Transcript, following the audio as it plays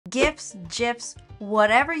GIFs, GIFs,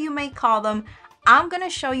 whatever you may call them. I'm gonna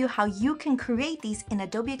show you how you can create these in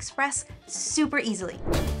Adobe Express super easily.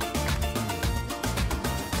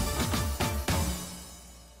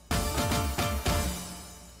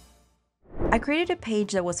 I created a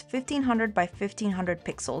page that was 1500 by 1500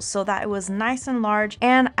 pixels so that it was nice and large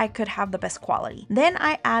and I could have the best quality. Then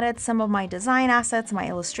I added some of my design assets, my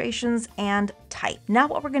illustrations, and type. Now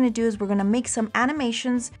what we're gonna do is we're gonna make some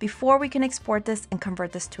animations before we can export this and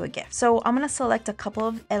convert this to a GIF. So I'm gonna select a couple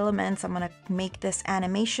of elements. I'm gonna make this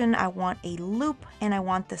animation. I want a loop and I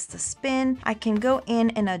want this to spin. I can go in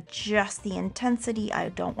and adjust the intensity. I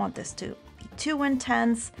don't want this to too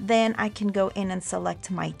intense. Then I can go in and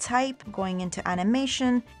select my type. Going into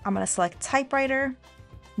animation, I'm going to select typewriter.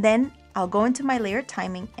 Then I'll go into my layer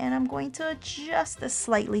timing and I'm going to adjust this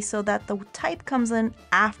slightly so that the type comes in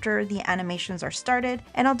after the animations are started.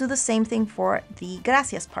 And I'll do the same thing for the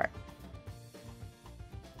gracias part.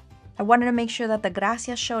 I wanted to make sure that the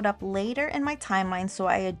gracias showed up later in my timeline, so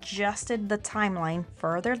I adjusted the timeline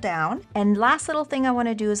further down. And last little thing I want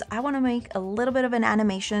to do is I want to make a little bit of an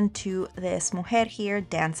animation to this mujer here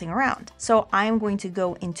dancing around. So I'm going to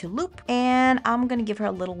go into loop and I'm going to give her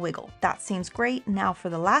a little wiggle. That seems great. Now for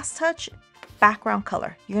the last touch, background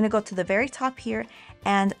color. You're going to go to the very top here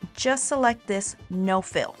and just select this no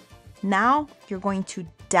fill. Now you're going to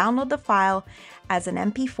download the file as an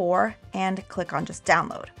MP4 and click on just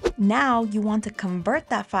download. Now you want to convert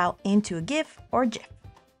that file into a GIF or GIF.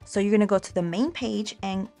 So you're going to go to the main page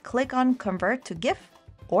and click on convert to GIF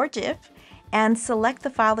or GIF and select the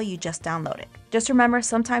file that you just downloaded. Just remember,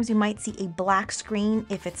 sometimes you might see a black screen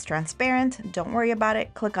if it's transparent. Don't worry about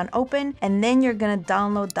it. Click on open and then you're going to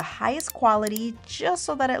download the highest quality just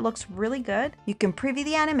so that it looks really good. You can preview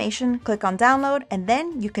the animation, click on download, and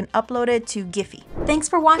then you can upload it to Giphy. Thanks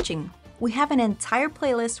for watching. We have an entire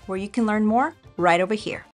playlist where you can learn more right over here.